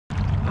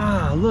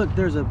Oh, look,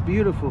 there's a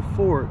beautiful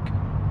fork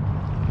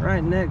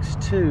right next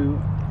to,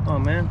 oh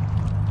man,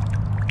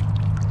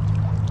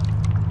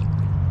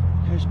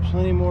 there's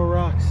plenty more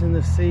rocks in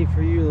the sea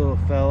for you, little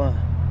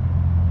fella.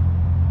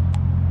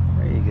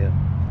 There you go.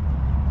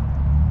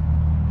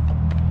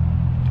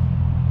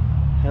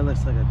 That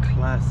looks like a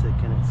classic,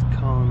 and it's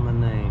calling my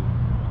name.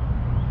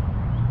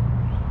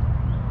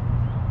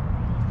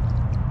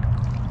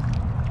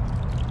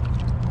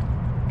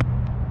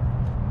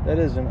 That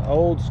is an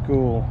old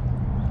school,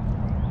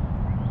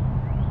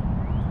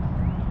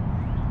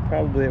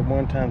 probably at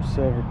one time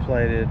silver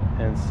plated,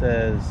 and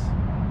says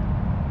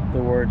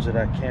the words that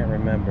I can't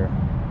remember.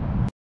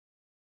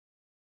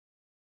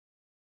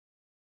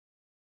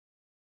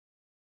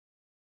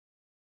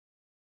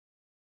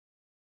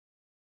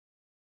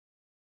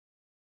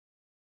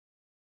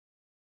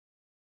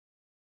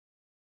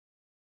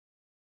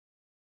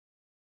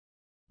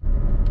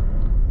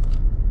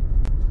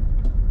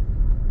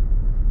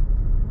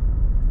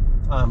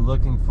 I'm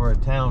looking for a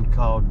town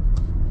called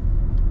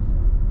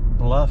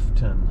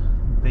Bluffton,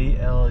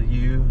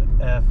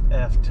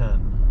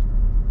 B-L-U-F-F-ton.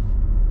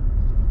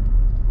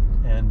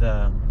 And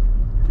I'm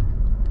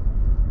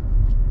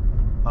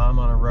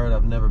on a road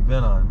I've never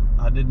been on.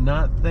 I did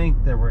not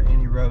think there were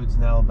any roads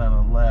in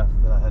Alabama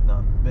left that I had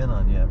not been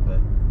on yet, but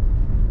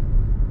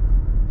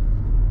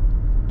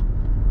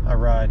I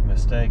ride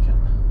mistaken.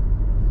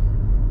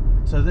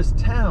 So this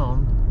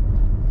town,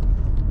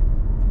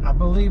 I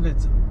believe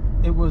it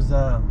was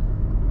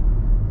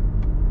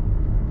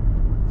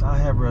I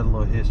have read a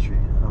little history.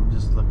 I'm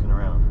just looking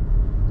around.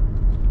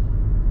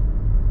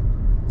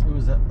 It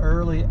was an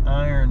early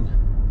iron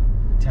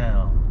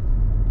town,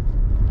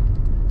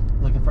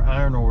 looking for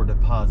iron ore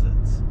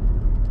deposits.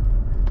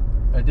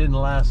 It didn't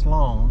last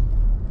long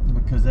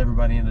because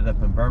everybody ended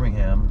up in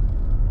Birmingham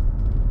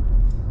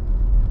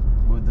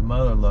with the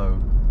mother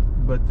lode.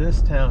 But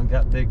this town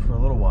got big for a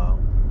little while,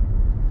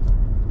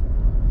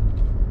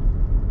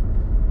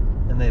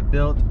 and they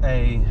built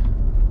a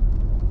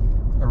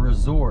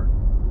resort.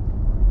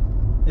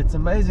 It's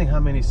amazing how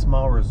many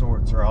small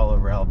resorts are all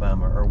over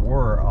Alabama, or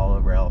were all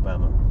over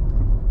Alabama.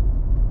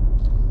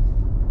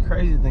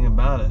 Crazy thing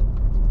about it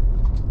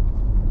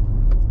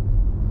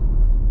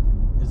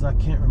is I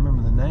can't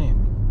remember the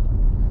name,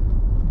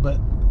 but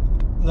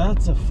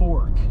that's a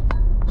fork.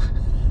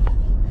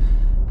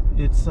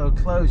 It's so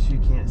close you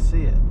can't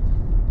see it.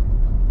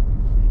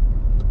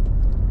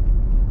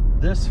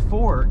 This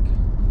fork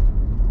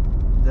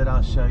that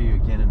I'll show you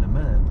again in a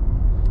minute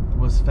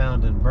was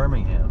found in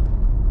Birmingham,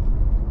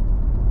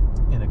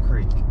 in a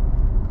creek,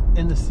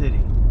 in the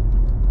city.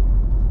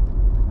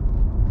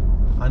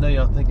 I know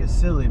y'all think it's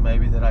silly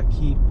maybe that I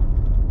keep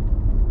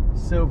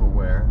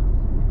silverware,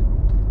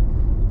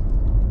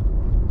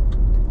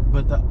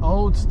 but the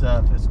old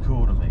stuff is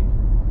cool to me.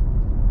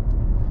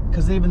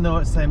 Because even though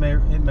it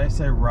may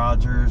say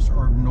Rogers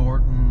or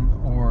Norton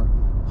or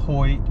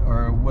Hoyt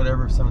or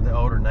whatever some of the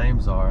older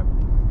names are,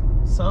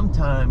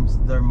 sometimes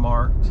they're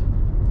marked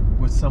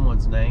with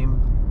someone's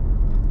name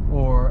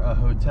or a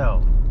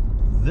hotel.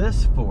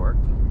 This fork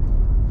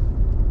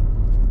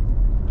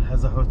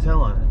has a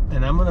hotel on it,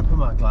 and I'm gonna put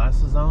my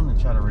glasses on and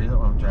try to read it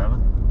while I'm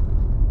driving.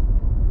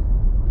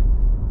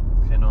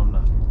 Okay, no I'm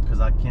not,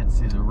 because I can't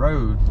see the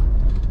road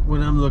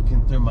when I'm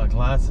looking through my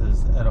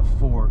glasses at a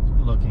fork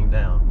looking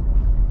down.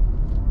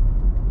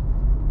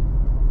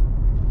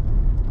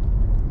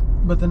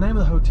 But the name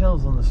of the hotel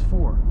is on this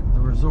fork. The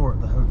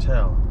resort, the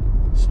hotel,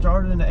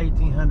 started in the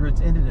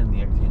 1800s, ended in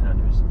the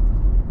 1800s.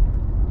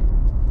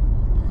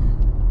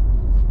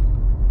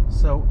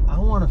 So I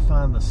want to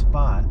find the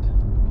spot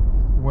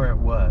where it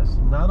was.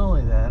 Not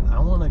only that, I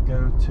want to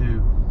go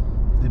to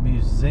the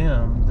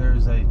museum.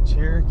 There's a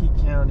Cherokee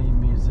County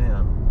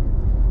Museum,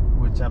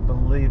 which I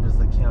believe is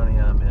the county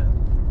I'm in.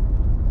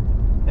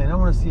 And I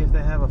want to see if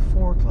they have a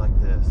fork like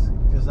this,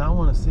 because I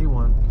want to see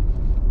one.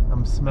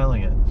 I'm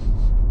smelling it.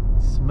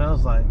 It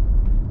smells like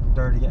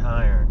dirty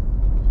iron.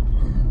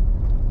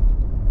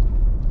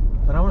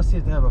 But I want to see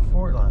if they have a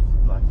fork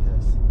like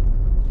this,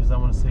 because I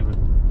want to see what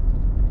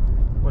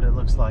it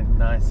looks like,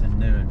 nice and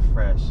new and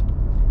fresh.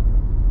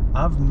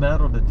 I've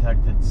metal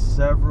detected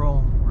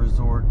several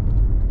resort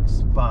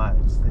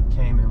spots that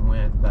came and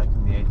went back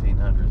in the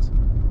 1800s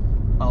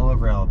all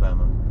over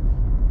Alabama.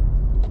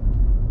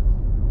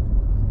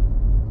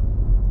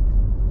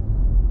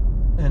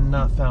 And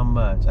not found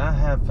much. I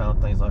have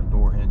found things like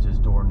door hinges,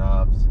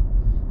 doorknobs,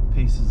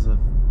 pieces of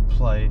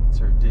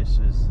plates or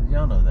dishes.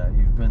 Y'all know that,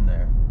 you've been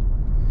there.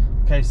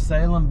 Okay,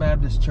 Salem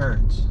Baptist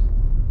Church.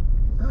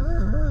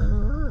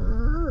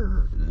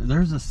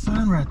 There's a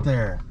sign right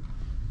there.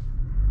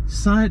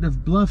 Site of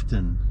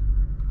Bluffton.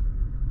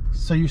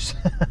 So you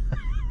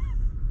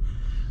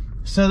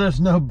so there's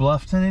no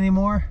Bluffton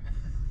anymore?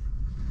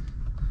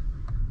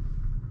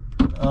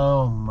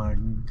 Oh my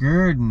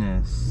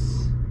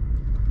goodness.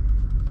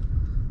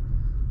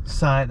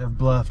 Site of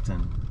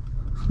Bluffton.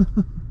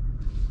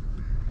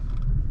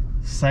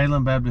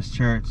 Salem Baptist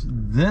Church.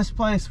 This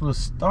place was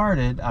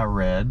started, I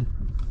read,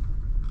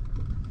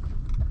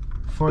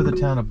 for the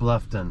town of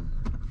Bluffton,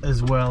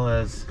 as well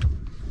as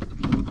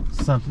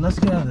something. Let's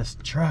get out of this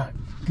truck.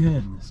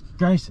 Goodness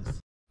gracious.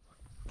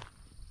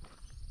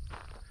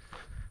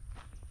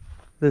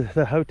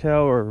 The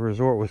hotel or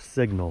resort was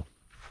Signal.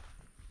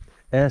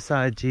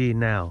 S-I-G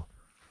now.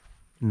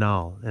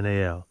 Nal,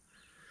 N-A-L.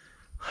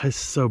 It's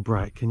so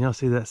bright. Can y'all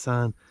see that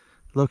sign?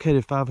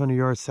 Located 500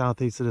 yards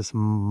southeast of this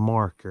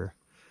marker.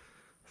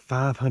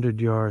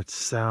 500 yards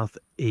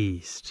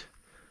southeast.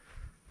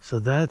 So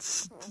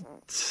that's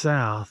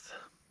south.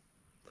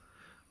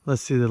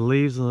 Let's see, the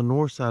leaves on the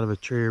north side of a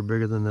tree are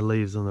bigger than the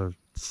leaves on the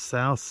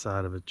south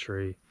side of a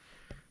tree.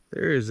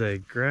 There is a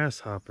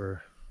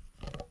grasshopper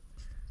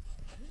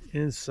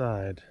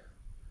inside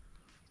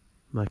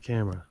my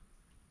camera.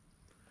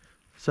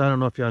 So I don't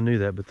know if y'all knew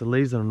that, but the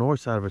leaves on the north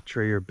side of a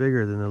tree are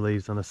bigger than the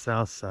leaves on the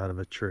south side of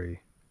a tree.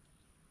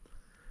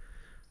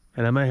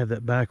 And I may have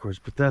that backwards,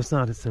 but that's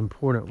not as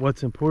important.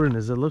 What's important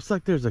is it looks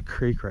like there's a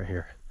creek right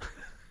here.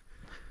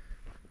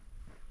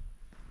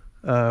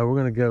 We're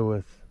gonna go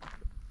with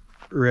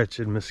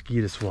Wretched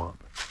Mosquito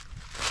Swamp.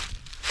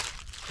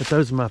 But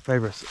those are my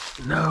favorites.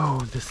 No,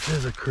 this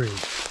is a creek.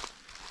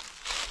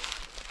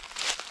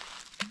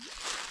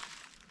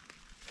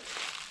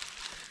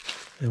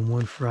 And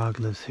one frog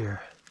lives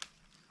here.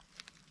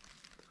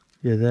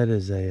 Yeah, that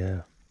is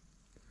a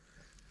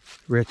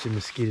Wretched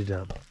Mosquito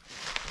Dump.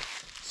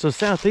 So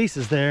southeast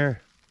is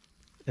there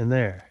and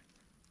there.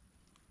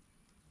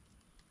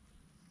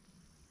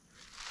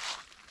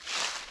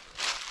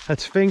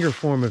 That's finger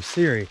form of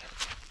Siri.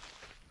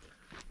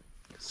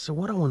 So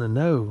what I want to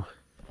know,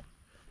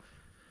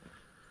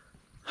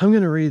 I'm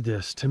going to read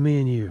this to me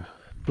and you.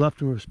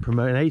 Bluffton was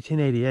promoted in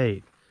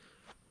 1888,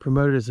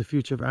 promoted as the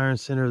future of iron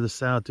center of the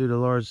South due to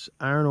large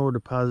iron ore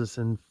deposits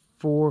and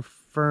 4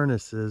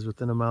 furnaces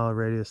within a mile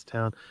radius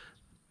town.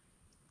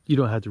 You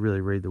don't have to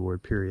really read the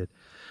word period.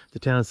 The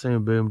town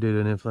soon boomed due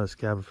to an influx of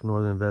capital from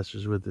northern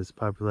investors, with its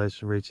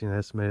population reaching an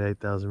estimated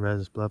 8,000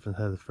 residents. Bluffton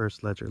had the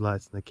first electric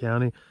lights in the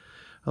county.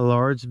 A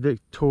large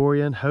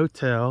Victorian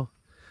hotel.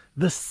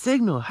 The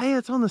Signal. Hey,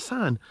 it's on the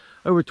sign.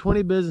 Over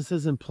 20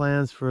 businesses and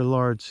plans for a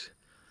large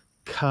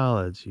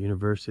college,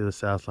 University of the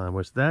Southland,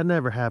 which that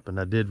never happened.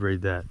 I did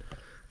read that.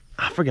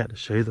 I forgot to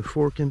show you the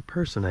fork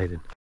impersonated.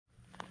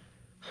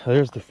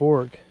 There's the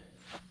fork.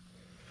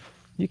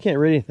 You can't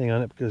read anything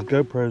on it because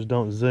GoPros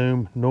don't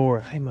zoom, nor,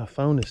 hey, my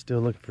phone is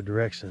still looking for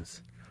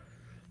directions.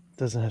 It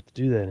doesn't have to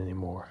do that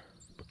anymore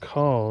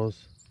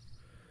because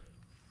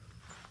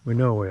we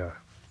know where we are.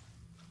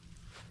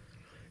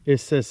 It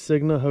says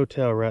Signal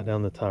Hotel right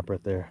down the top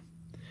right there.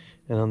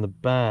 And on the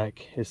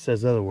back, it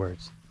says other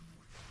words,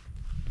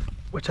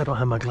 which I don't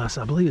have my glasses.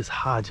 I believe it's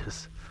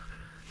Hodges.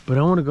 But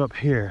I want to go up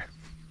here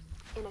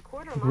in a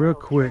quarter real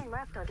quick. turn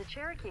left onto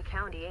Cherokee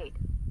County 8.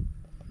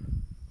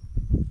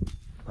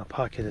 My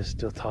pocket is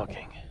still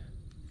talking.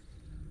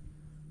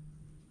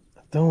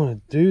 I don't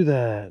want to do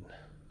that.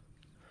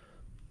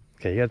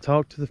 Okay, you got to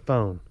talk to the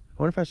phone.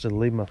 I wonder if I should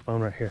leave my phone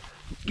right here.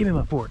 Give me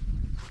my fork.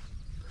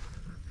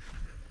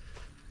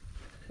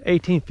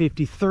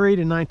 1853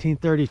 to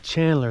 1930,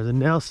 Chandler. The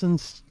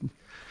Nelsons.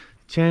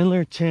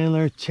 Chandler.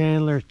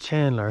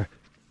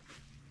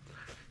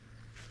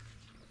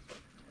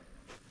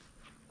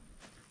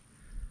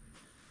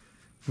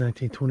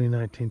 1920,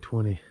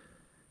 1920.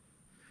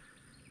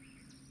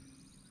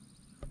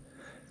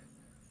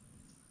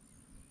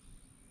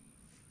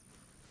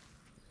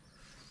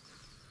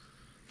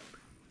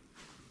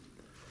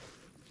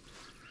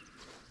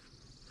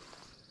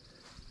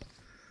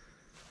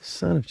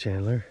 Son of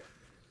Chandler.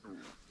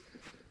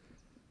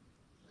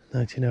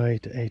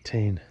 1908 to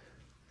 18.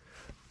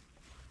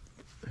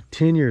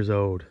 10 years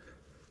old.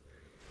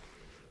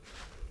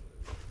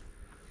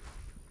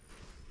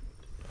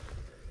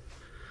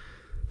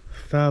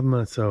 Five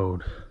months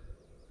old.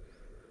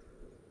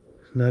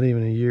 Not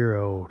even a year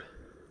old.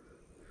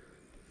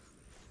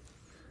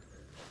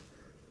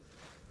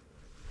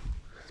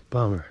 It's a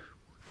bummer.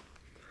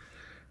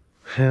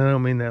 And I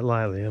don't mean that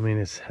lightly. I mean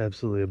it's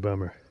absolutely a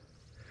bummer.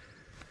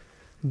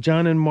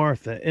 John and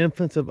Martha,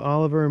 infants of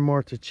Oliver and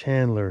Martha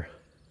Chandler.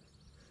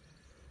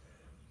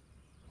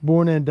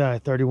 Born and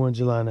died 31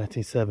 July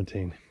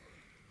 1917.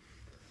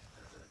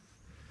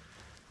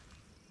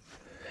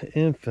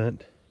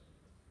 Infant.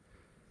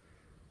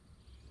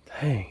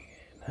 Dang,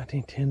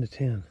 1910 to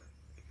 10.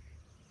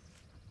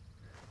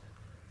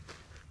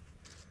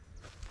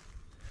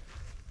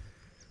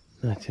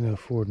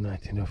 (1904 to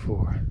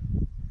 1904).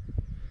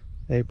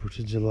 April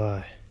to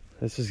July.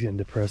 This is getting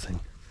depressing.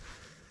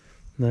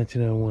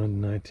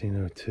 1901 to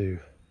 1902.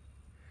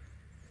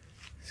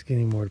 It's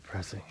getting more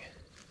depressing.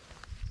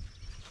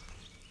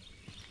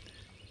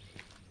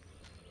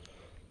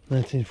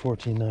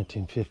 1914,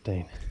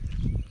 1915.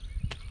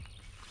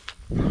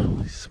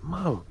 Holy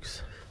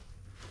smokes.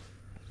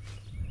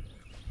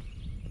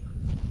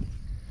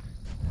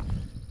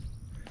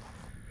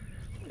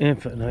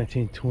 Infant,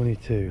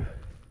 1922.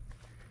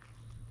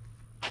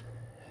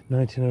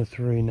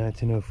 1903,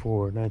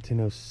 1904,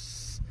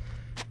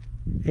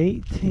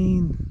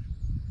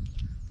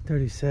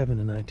 1837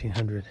 to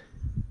 1900.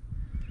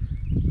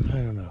 I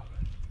don't know.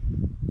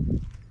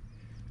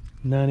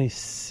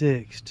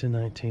 96 to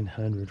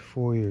 1900,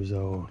 4 years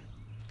old.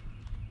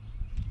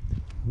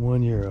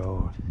 1 year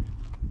old.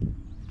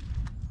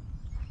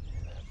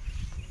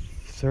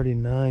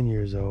 39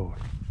 years old.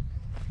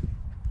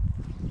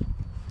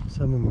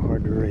 Some of them are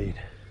hard to read.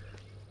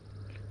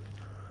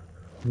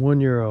 1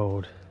 year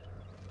old.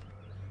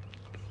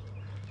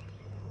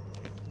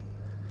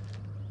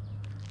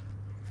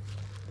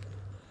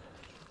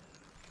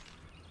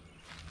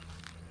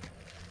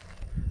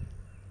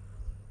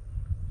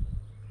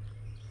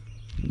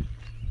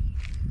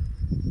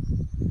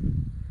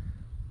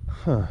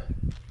 Huh.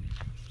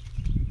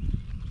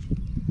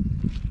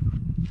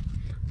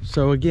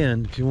 So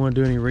again, if you want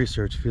to do any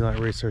research, if you like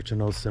researching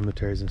old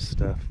cemeteries and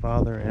stuff,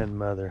 father and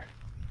mother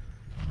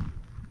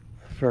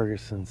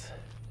Ferguson's.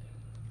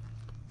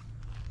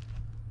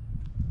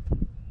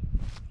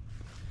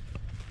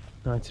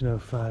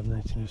 (1905,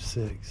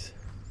 1906).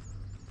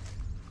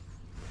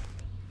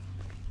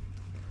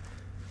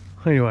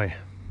 Anyway,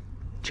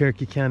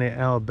 Cherokee County,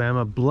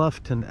 Alabama,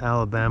 Bluffton,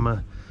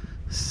 Alabama,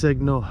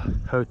 Signal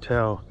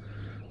Hotel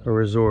or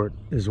Resort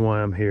is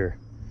why I'm here.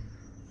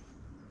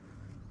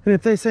 And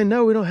if they say,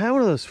 no, we don't have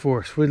one of those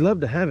forks, we'd love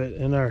to have it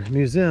in our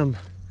museum,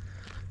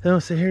 then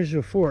I'll say, here's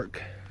your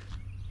fork.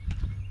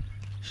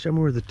 Show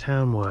me where the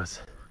town was.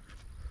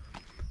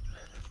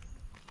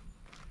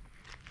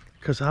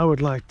 Because I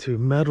would like to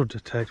metal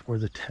detect where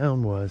the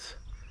town was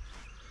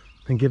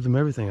and give them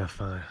everything I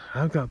find.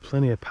 I've got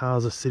plenty of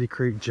piles of City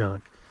Creek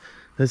junk.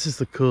 This is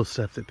the cool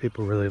stuff that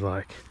people really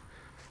like.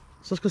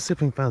 So let's go see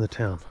if we can find the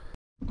town.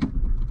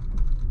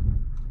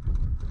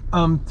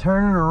 I'm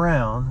turning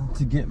around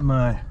to get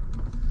my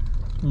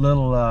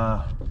little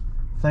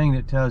thing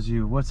that tells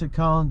you, what's it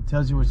called?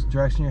 Tells you which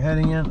direction you're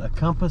heading in. A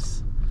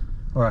compass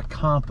or a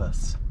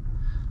compass.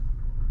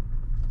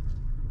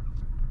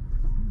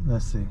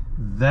 Let's see.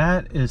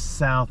 That is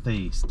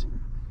southeast.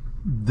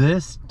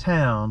 This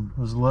town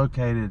was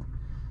located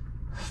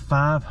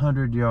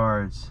 500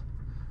 yards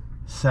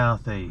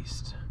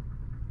southeast.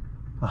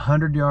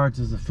 100 yards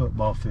is the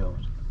football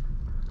field.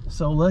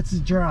 So let's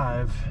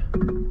drive.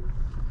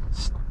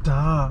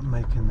 Stop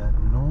making that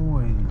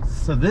noise.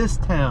 So this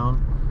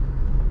town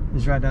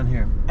is right down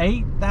here.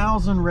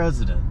 8,000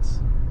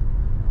 residents.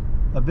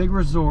 A big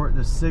resort,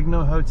 the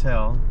Signal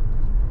Hotel.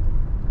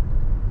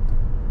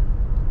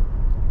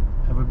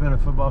 Have we been to a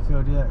football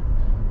field yet?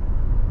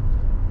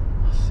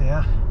 See,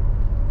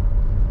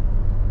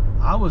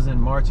 I was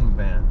in marching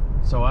band,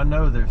 so I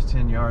know there's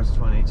 10 yards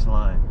between each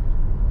line.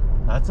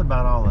 That's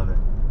about all of it.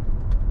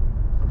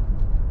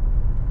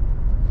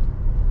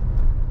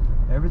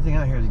 Everything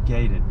out here is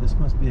gated. This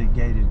must be a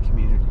gated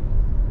community.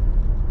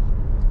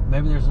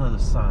 Maybe there's another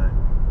sign.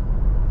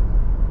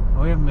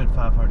 Oh, we haven't been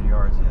 500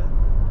 yards yet.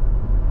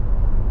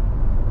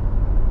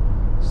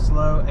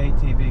 Slow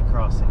ATV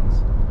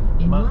crossings.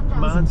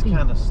 Mine's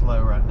kind of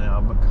slow right now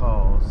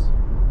because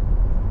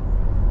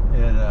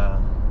it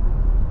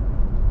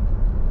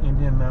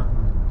Indian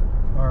Mountain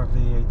RV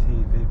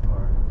ATV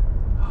park.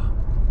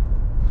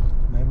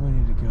 Maybe we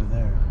need to go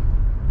there.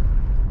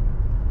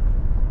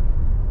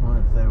 I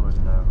wonder if they would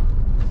know.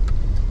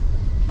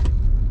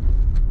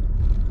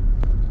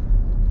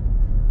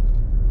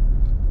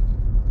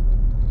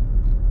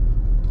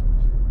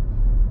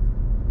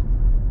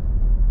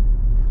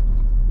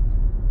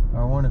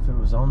 I wonder if it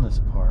was on this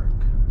park.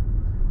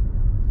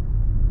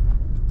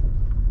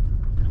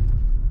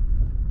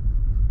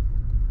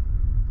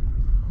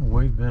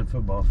 We've been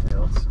football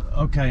fields.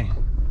 Okay,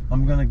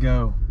 I'm gonna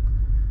go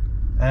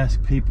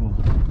ask people.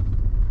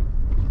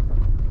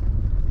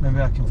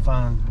 Maybe I can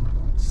find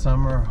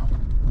Summer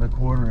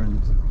McWhorter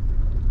and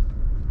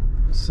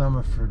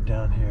Summerford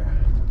down here.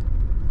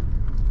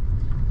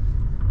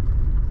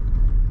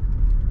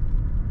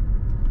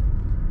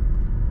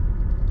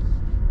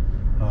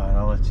 Alright,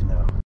 I'll let you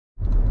know.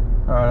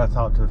 Alright, I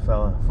talked to the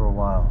fella for a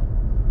while.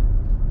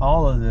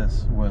 All of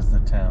this was the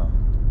town.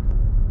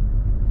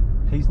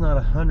 He's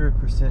not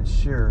 100%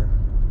 sure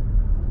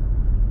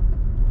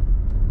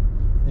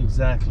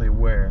exactly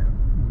where,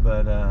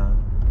 but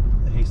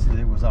he said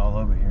it was all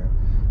over here.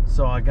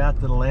 So I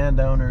got the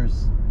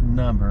landowner's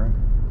number.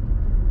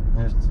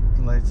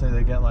 Let's say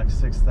they got like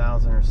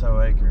 6,000 or so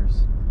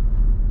acres.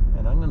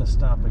 And I'm gonna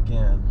stop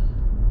again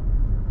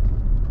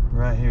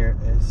right here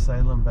at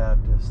Salem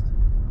Baptist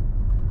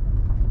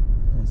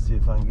and see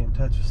if I can get in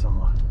touch with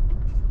someone.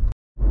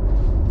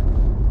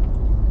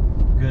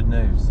 Good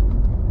news.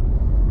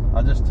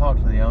 I just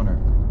talked to the owner,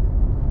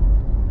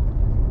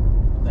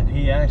 and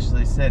he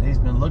actually said he's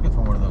been looking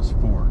for one of those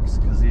forks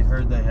because he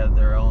heard they had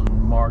their own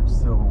marked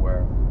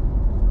silverware.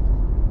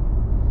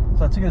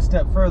 So I took it a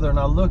step further and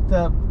I looked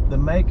up the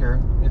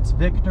maker. It's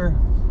Victor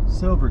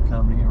Silver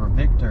Company or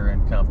Victor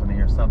and Company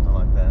or something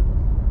like that.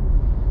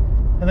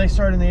 And they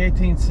started in the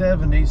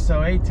 1870s,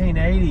 so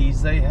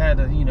 1880s they had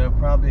a, you know,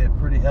 probably a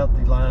pretty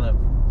healthy line of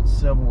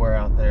silverware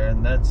out there,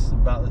 and that's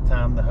about the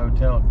time the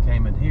hotel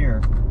came in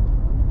here.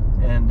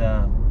 And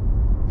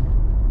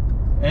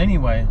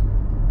anyway,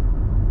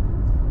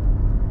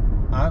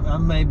 I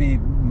may be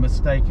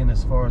mistaken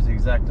as far as the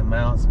exact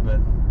amounts, but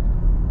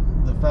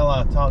the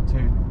fella I talked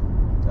to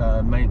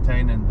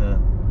maintaining the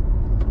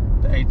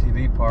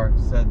ATV park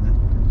said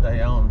that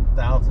they own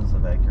thousands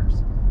of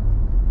acres.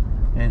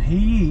 And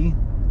he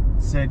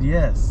said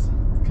yes,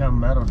 come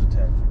metal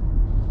detector.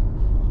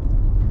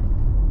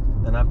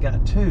 And I've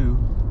got 2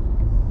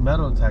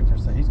 metal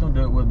detectors, so he's gonna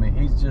do it with me.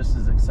 He's just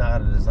as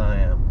excited as I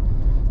am.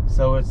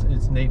 So it's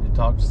neat to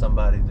talk to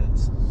somebody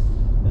that's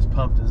as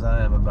pumped as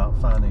I am about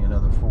finding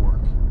another fork.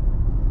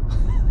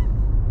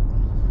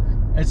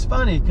 It's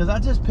funny because I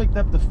just picked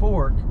up the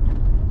fork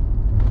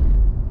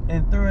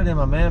and threw it in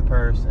my man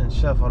purse and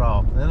shuffled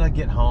off. And then I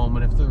get home,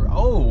 and if they're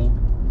old,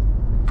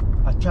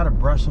 I try to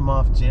brush them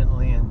off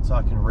gently and so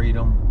I can read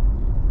them.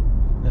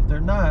 And if they're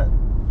not,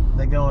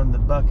 they go in the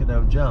bucket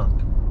of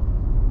junk,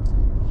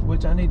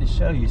 which I need to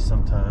show you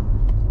sometime.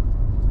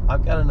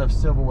 I've got enough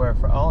silverware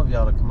for all of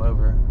y'all to come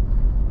over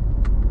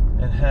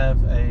and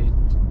have a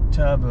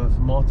tub of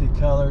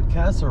multicolored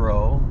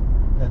casserole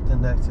at the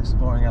next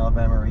Exploring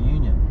Alabama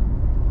reunion.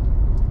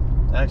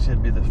 Actually,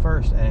 it'd be the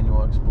first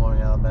annual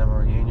Exploring Alabama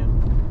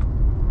reunion.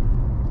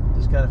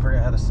 Just got to figure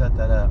out how to set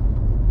that up.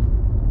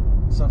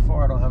 So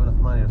far, I don't have enough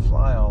money to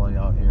fly all of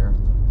y'all here,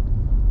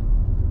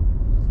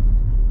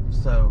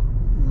 so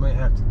we may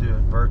have to do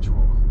it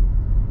virtual.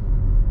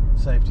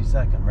 Safety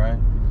second, right?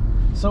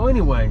 So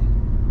anyway,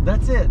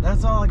 that's it.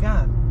 That's all I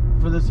got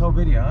for this whole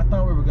video. I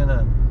thought we were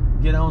gonna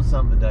get on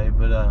something today,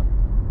 but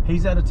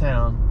he's out of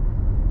town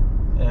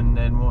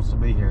and wants to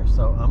be here,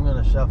 so I'm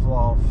gonna shuffle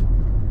off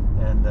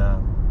and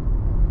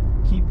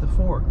keep the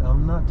fork.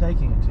 I'm not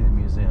taking it to the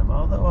museum,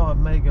 although I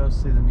may go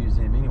see the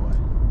museum anyway.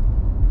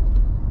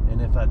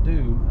 And if I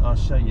do, I'll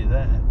show you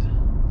that.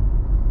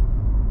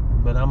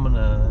 But I'm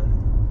gonna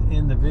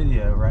end the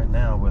video right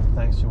now with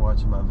thanks for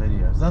watching my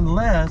videos.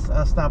 Unless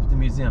I stop at the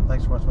museum.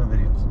 Thanks for watching my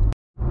videos.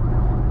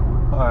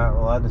 Alright,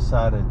 well I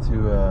decided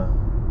to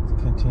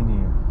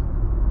continue.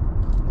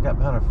 I got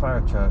behind a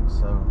fire truck,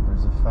 so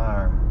there's a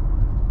fire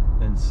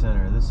in the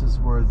center. This is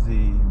where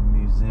the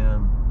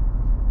museum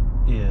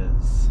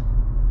is.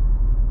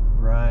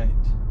 Right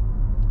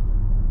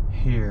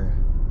here.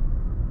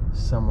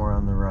 Somewhere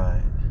on the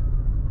right.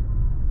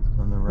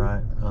 On the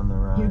right, on the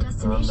right. Your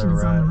destination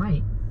is on the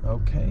right.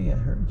 Okay, I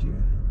heard you.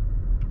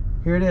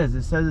 Here it is.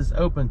 It says it's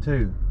open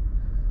too.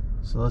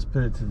 So let's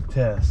put it to the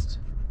test.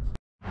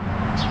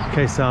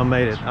 Okay, so I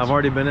made it. I've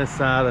already been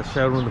inside. I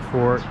showed them the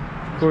fork.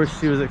 Of course,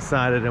 she was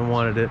excited and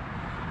wanted it.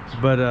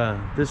 But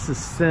this is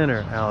Center,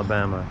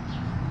 Alabama.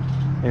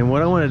 And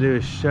what I want to do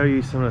is show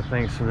you some of the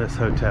things from this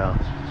hotel.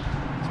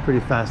 It's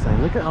pretty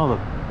fascinating. Look at all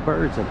the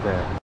birds up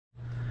there.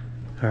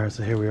 All right,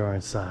 so here we are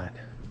inside.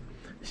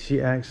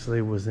 She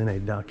actually was in a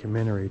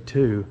documentary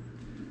too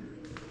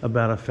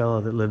about a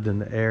fellow that lived in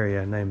the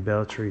area named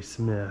Beltree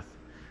Smith,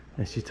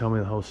 and she told me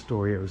the whole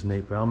story. It was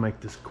neat, but I'll make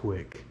this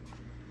quick.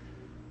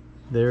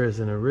 There is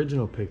an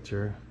original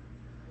picture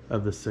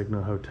of the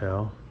Signal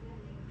Hotel,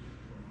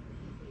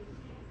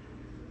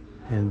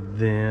 and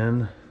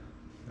then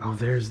oh,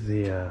 there's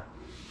the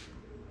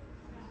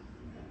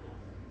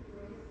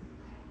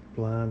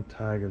Blind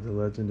Tiger, the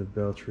Legend of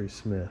Beltree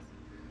Smith.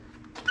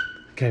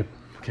 Okay,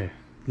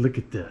 look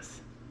at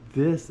this.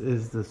 This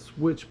is the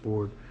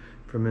switchboard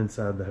from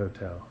inside the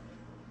hotel.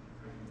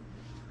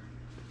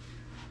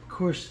 Of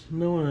course,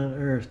 no one on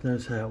earth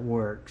knows how it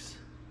works.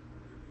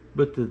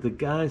 But the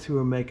guys who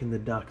were making the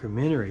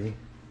documentary,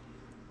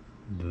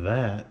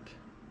 that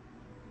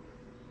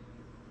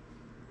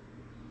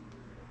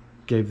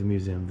gave the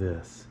museum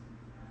this.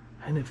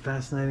 Isn't it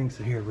fascinating?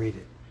 So here, read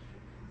it.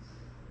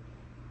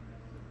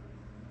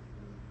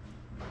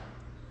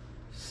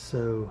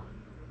 So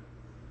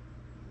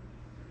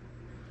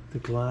the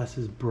glass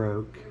is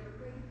broke.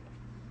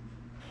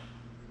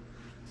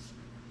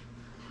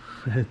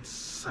 It's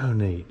so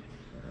neat.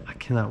 I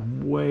cannot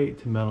wait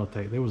to metal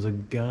detect. There was a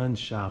gun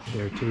shop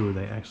there too where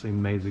they actually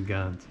made the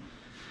guns.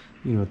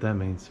 You know what that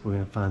means. We're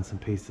gonna find some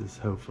pieces,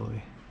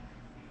 hopefully.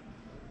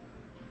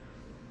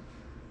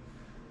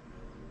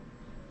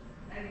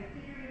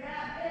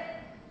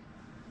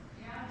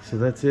 So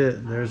that's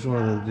it. There's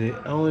one of the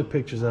only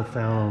pictures I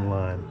found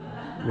online,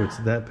 which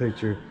that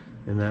picture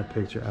and that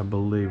picture I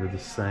believe are the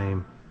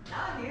same.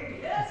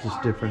 It's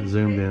just different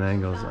zoomed in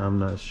angles. I'm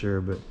not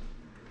sure, but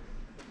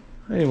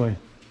anyway,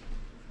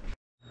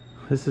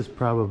 this is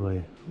probably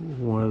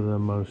one of the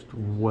most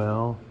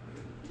well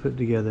put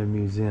together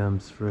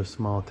museums for a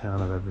small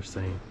town I've ever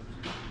seen.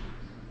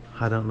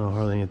 I don't know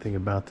hardly anything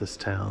about this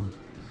town,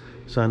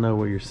 so I know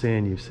what you're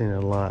seeing. You've seen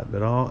it a lot,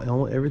 but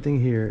everything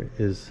here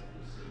is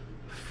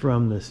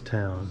from this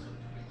town.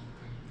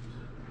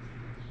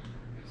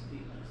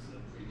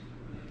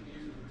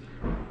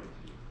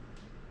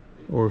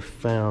 Or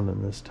found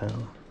in this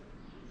town.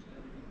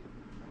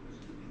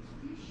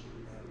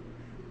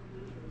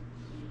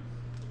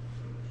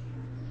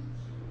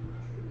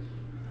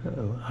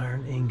 Uh-oh,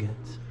 iron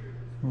ingots.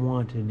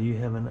 Wanted, do you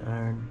have an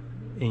iron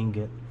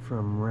ingot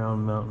from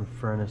Round Mountain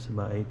Furnace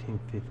about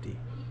 1850?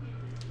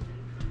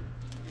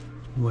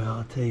 Well,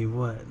 I'll tell you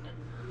what.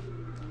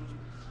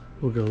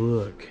 We'll go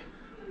look.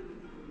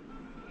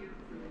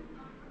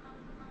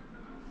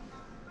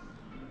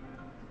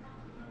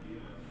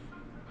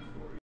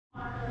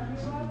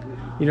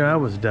 You know, I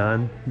was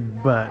done,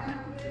 but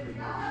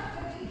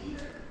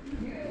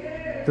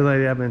the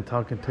lady I've been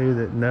talking to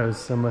that knows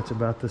so much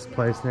about this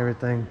place and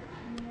everything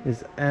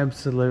is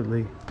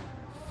absolutely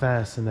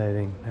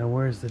fascinating. Now,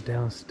 where's the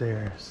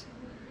downstairs?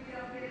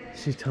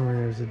 She told me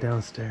there's a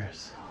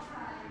downstairs.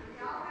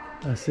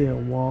 I see a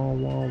wall.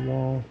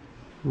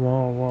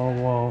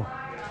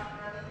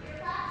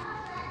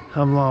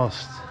 I'm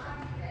lost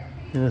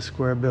in a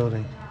square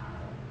building.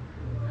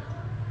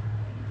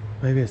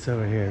 Maybe it's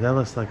over here. That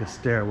looks like a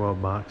stairwell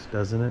box,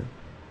 doesn't it?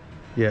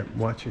 Yep,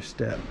 watch your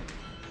step.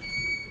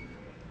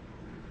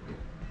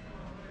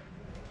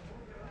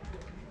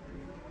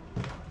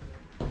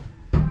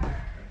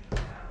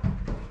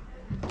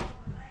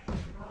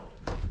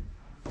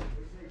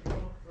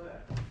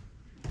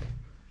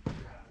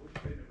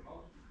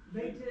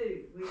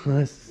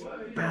 That's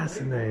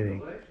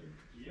fascinating.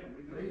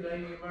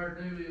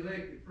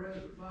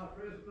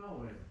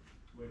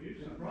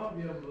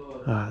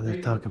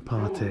 They're talking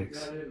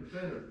politics.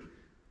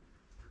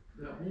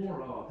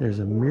 There's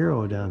a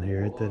mural down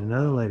here that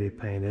another lady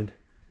painted.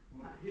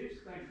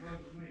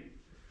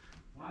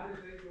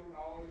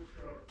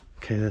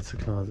 Okay, that's a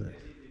closet.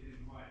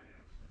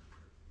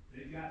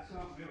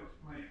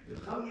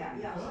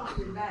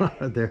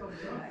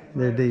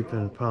 They're deep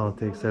in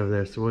politics over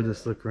there, so we'll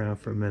just look around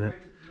for a minute.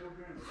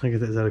 Look at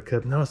that, is that a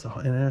cup? No, it's an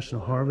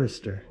international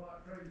harvester.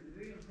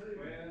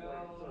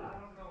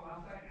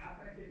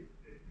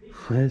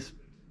 This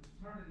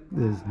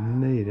is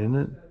neat, isn't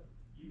it?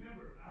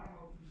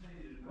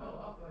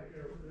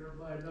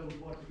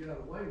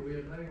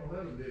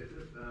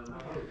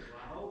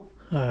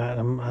 Alright, I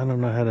don't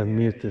know how to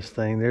mute this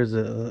thing. There's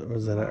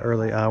was that an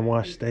early eye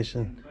wash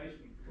station?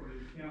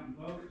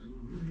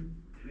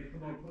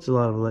 It's a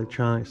lot of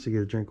electronics to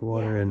get a drink of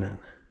water, isn't it?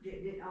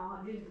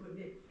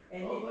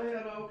 Oh, they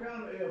had all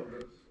kind of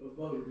evidence of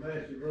voter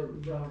massive voter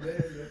fraud.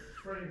 The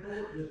Supreme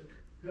Court just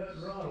cut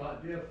and run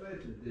like Jeff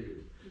Sessions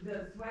did.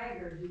 The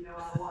swaggers, you know,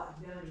 I watch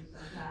Johnny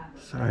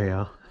sometimes. Sorry,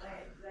 y'all.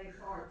 They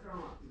far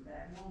Trump.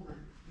 That woman,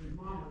 his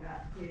mama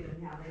got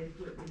telling how they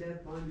put it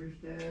up under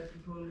stuff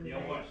and pulling it Y'all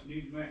back. watch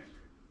Newsmax?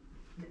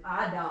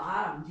 I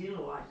don't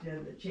generally watch the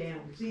other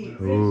channel. See,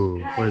 Ooh,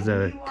 what is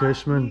that, a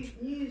Cushman?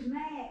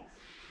 Newsmax.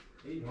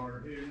 He's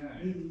hard to hear now.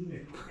 He's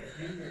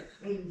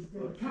the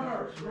first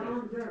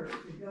Don Dirt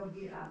to go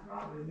get, I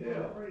probably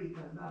will free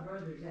because my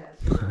brother's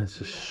out.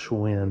 It's a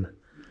Schwinn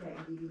You can't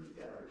get him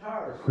to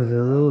go. with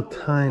a little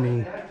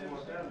tiny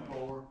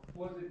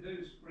What does it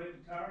do, spread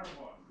the tire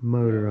or what?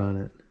 motor on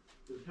it.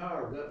 The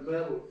tires, that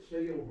metal,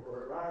 steel,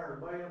 or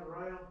iron band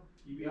around,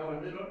 You y'all,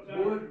 got the it up there?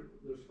 wood,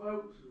 the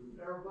spokes, and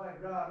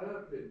everything dried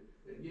up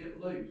and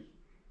get loose.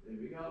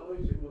 If you got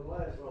loose, it wouldn't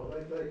last long.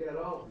 They take that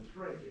off and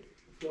shrink it.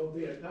 It's gonna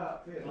be a tight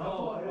fit. I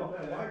thought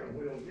that wagon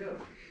wheel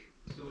together.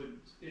 So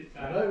it's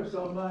I know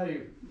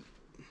somebody,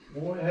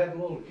 one had a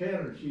little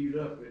counter sheet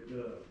up at,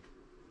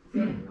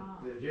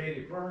 the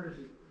Janie Furnace.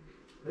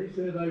 He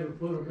said they would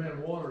put them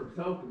in water and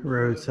soak them.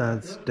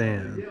 Roadside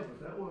stand. Yeah, but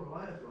that wouldn't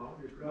last long.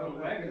 Just Well,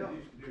 drive back wagons up.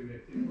 used to do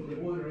that Well, too.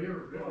 they wouldn't ever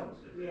cross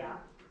it. Yeah.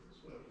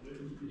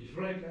 You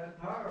shrink that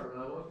tire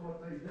though, that's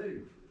what they do.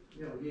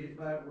 You know, get it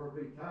back where it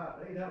be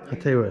tight. They don't- I'll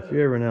tell you what, if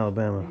you're ever in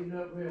Alabama, Heat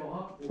up real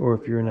hot for or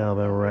it. if you're in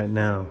Alabama right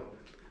now,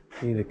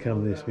 you need to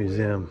come to this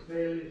museum.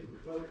 Failures and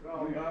folks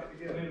all got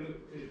together.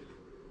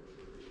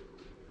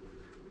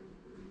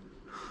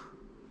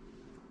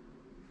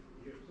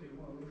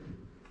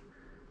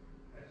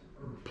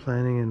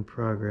 Planning in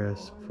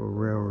progress for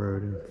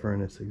railroad and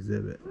furnace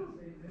exhibit.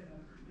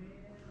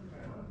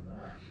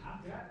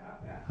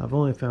 I've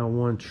only found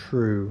one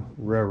true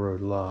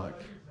railroad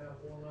lock,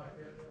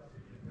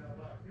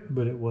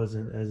 but it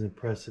wasn't as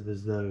impressive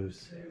as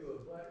those. You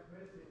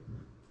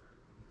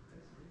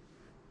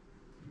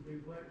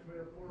do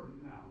blacksmith work?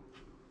 No.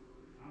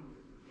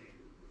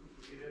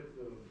 You have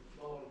to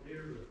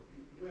volunteer.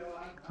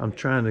 I'm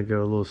trying to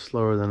go a little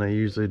slower than I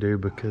usually do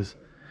because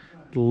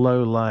the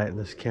low light,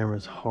 this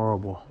camera's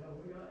horrible.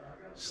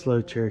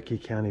 Slow Cherokee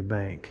County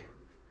Bank.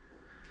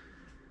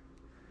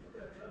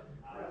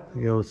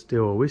 The old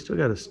steel wheel. We still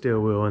got a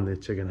steel wheel in the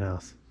chicken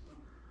house.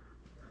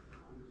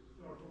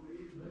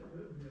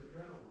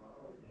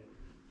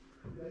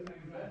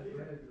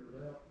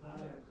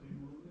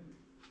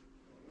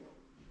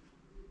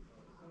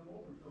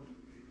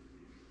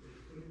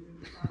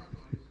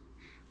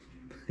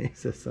 He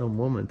said some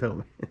woman told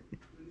me.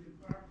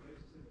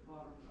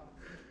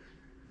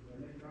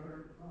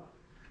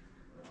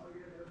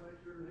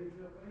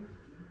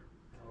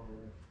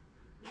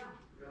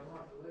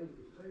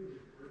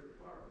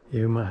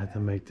 Yeah, we might have to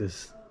make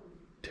this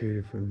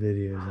 2 different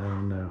videos. I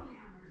don't know.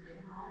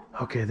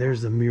 Okay,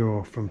 there's the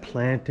mural from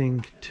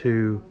planting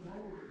to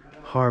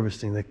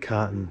harvesting the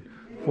cotton.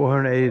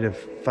 480 to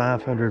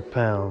 500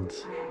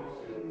 pounds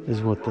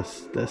is what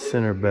the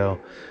center bell.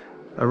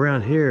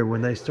 Around here,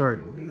 when they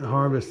start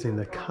harvesting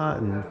the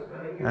cotton,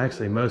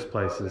 actually most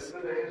places,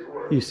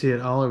 you see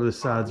it all over the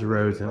sides of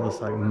roads and it looks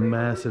like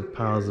massive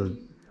piles of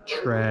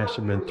trash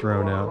have been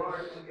thrown out.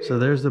 So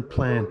there's the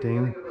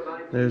planting,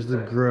 there's the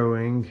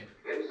growing.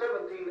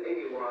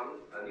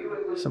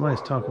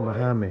 Somebody's talking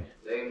behind me.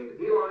 Named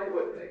Eli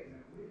Whitney,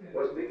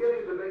 was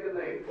beginning to make a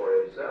name for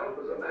himself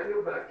as a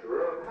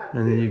manufacturer of hat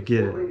And then you pins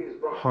get for ladies'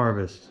 it. bras.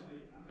 Harvest.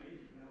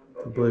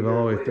 I believe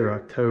all the way through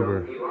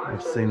October.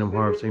 I've seen them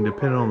harvesting,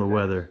 depending on the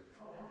weather.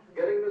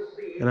 Getting the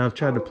seeds And I've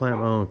tried to out of plant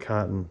my own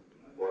cotton.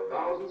 For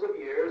thousands of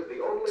years,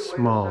 the only way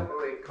Small, to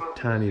separate cotton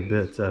tiny seeds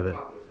bits from of it.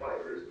 cotton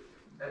fibers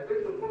had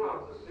been to pull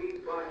out the seeds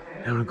by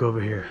hand. I'm gonna go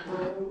over here.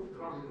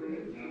 Costly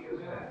and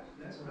tedious task.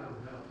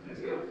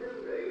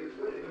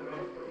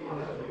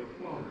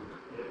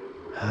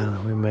 I don't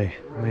know, we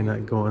may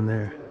not go in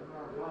there.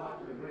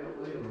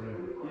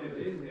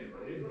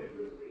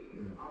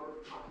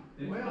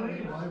 Well,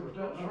 anyway, with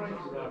that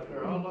shrinking out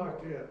there, I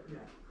like that.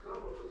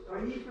 Are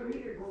you from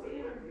here,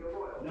 Center?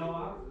 No,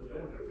 I.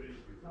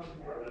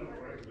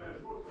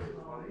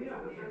 You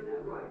don't have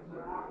that right,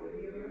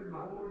 you ever heard of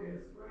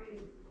Borden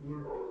Springs?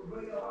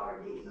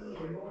 B-O-R-D-E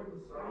and Borden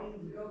Springs,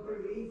 go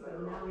through east, and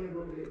now you're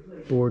gonna get clear.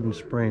 Borden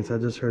Springs. I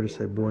just heard it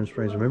say Borden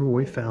Springs. Remember,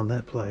 we found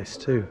that place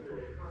too.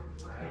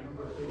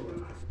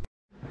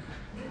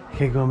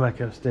 Okay, going back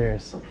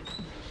upstairs.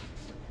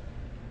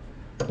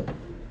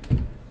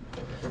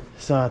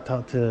 So I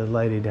talked to a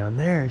lady down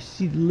there.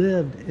 She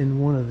lived in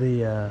one of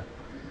the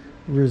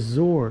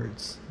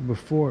resorts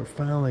before it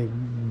finally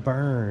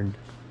burned.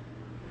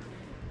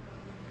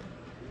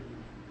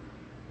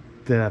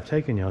 That I've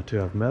taken y'all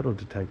to. I've metal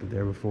detected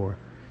there before.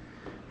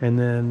 And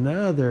then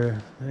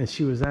another, and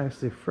she was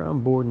actually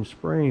from Borden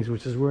Springs,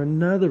 which is where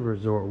another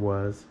resort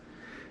was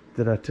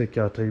that I took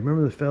y'all to. You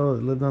remember the fellow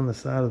that lived on the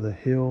side of the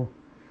hill?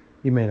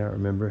 You may not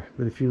remember,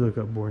 but if you look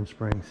up Borden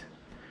Springs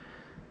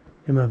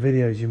in my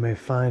videos, you may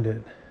find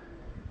it.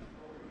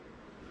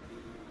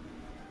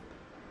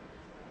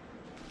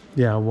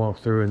 Yeah, I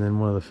walked through, and then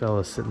one of the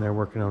fellas sitting there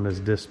working on his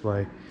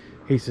display,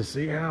 he said,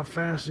 "See how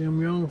fast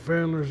them young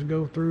fellas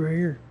go through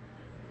here?"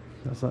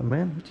 I was like,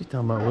 "Man, what you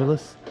talking about,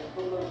 Willis?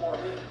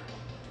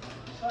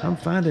 I'm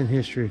finding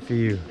history for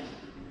you,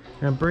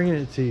 and I'm bringing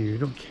it to you. You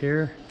don't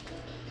care?"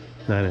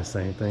 No, I didn't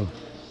say anything.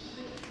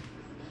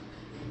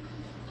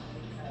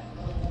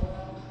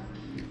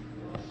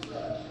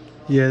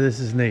 Yeah, this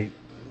is neat.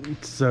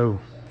 So,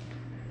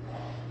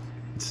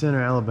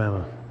 Center,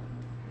 Alabama.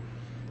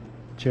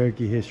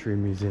 Cherokee History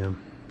Museum.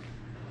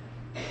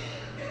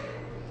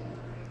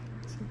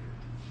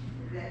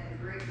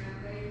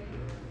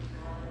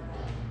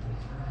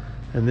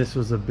 And this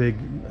was a big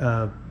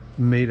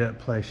meet-up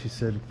place, she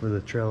said, for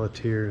the Trail of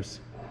Tears.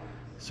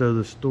 So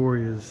the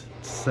story is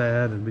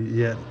sad and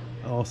yet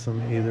awesome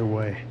either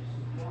way.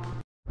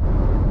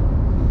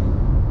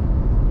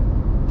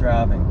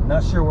 Driving.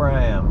 Not sure where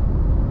I am.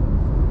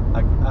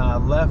 I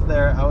left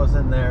there. I was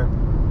in there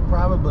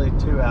probably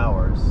 2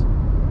 hours.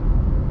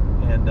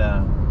 And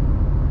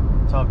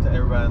talked to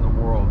everybody in the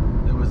world.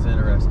 It was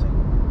interesting.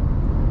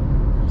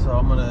 So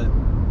I'm gonna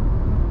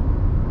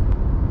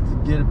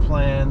get a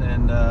plan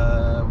and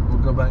we'll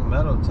go back and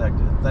metal detect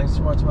it. Thanks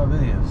for watching my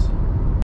videos.